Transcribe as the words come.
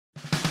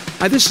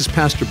Hi, this is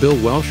Pastor Bill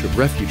Welsh of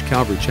Refuge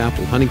Calvary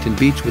Chapel, Huntington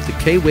Beach, with the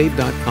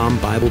KWAVE.com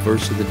Bible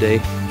verse of the day,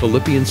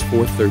 Philippians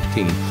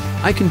 4:13.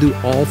 I can do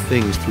all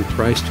things through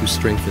Christ who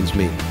strengthens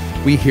me.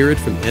 We hear it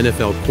from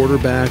NFL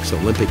quarterbacks,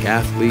 Olympic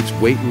athletes,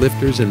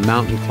 weightlifters, and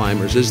mountain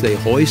climbers. As they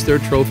hoist their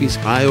trophies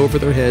high over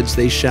their heads,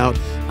 they shout,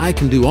 I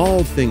can do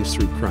all things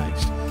through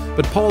Christ.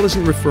 But Paul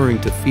isn't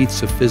referring to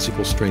feats of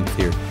physical strength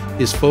here.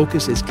 His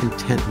focus is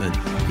contentment.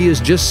 He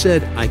has just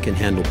said, I can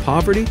handle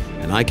poverty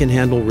and I can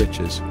handle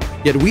riches.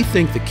 Yet we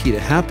think the key to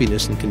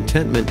happiness and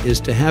contentment is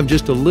to have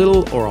just a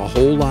little or a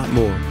whole lot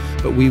more.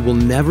 But we will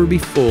never be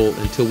full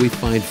until we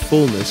find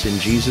fullness in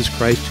Jesus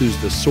Christ, who's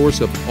the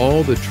source of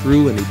all the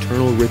true and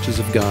eternal riches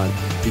of God,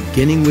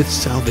 beginning with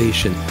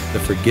salvation, the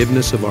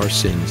forgiveness of our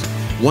sins.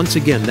 Once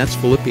again, that's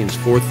Philippians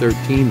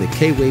 4:13, the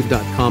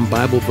KWAVE.com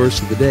Bible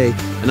verse of the day.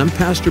 And I'm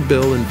Pastor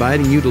Bill,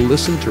 inviting you to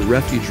listen to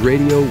Refuge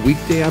Radio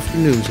weekday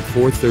afternoons at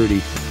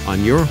 4:30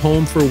 on your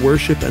home for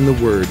worship and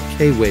the Word,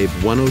 KWAVE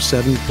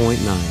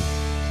 107.9.